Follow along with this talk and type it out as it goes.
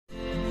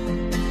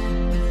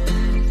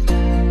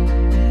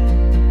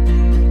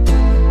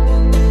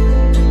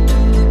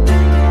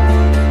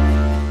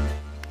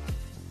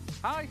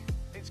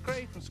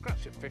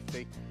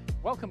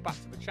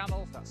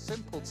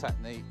simple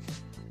technique.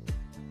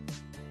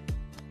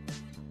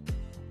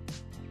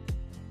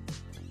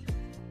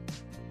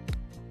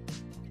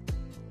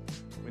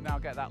 We now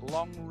get that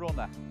long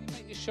runner. You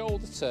make your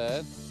shoulder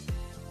turn,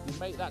 you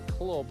make that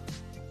club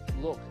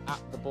look at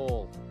the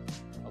ball,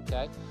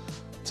 okay?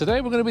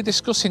 Today we're going to be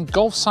discussing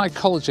golf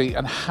psychology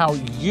and how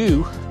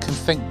you can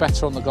think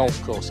better on the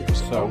golf course.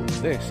 So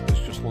this has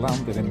just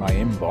landed in my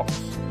inbox.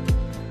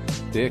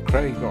 Dear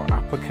Craig, your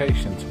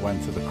application to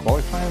enter the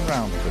qualifying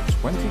round of the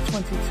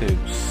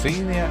 2022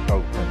 Senior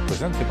Open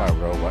presented by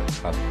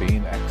Rolex has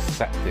been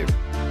accepted.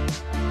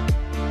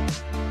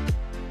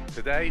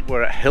 Today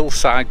we're at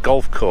Hillside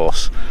Golf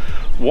Course,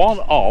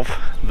 one of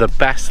the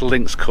best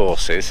links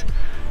courses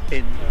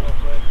in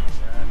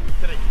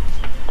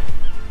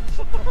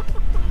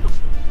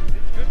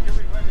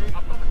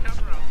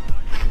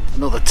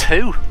another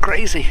two,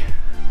 crazy.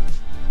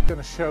 I'm going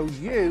to show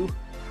you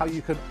how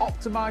you can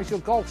optimise your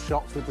golf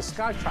shots with the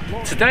SkyTrack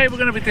launcher. Today we're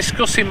going to be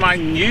discussing my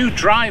new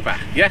driver.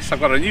 Yes, I've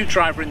got a new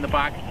driver in the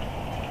bag.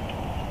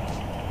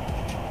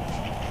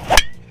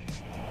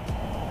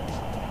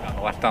 On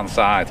the left hand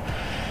side.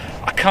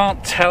 I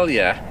can't tell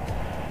you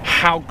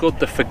how good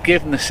the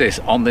forgiveness is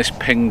on this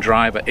Ping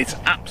driver. It's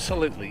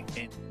absolutely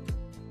in.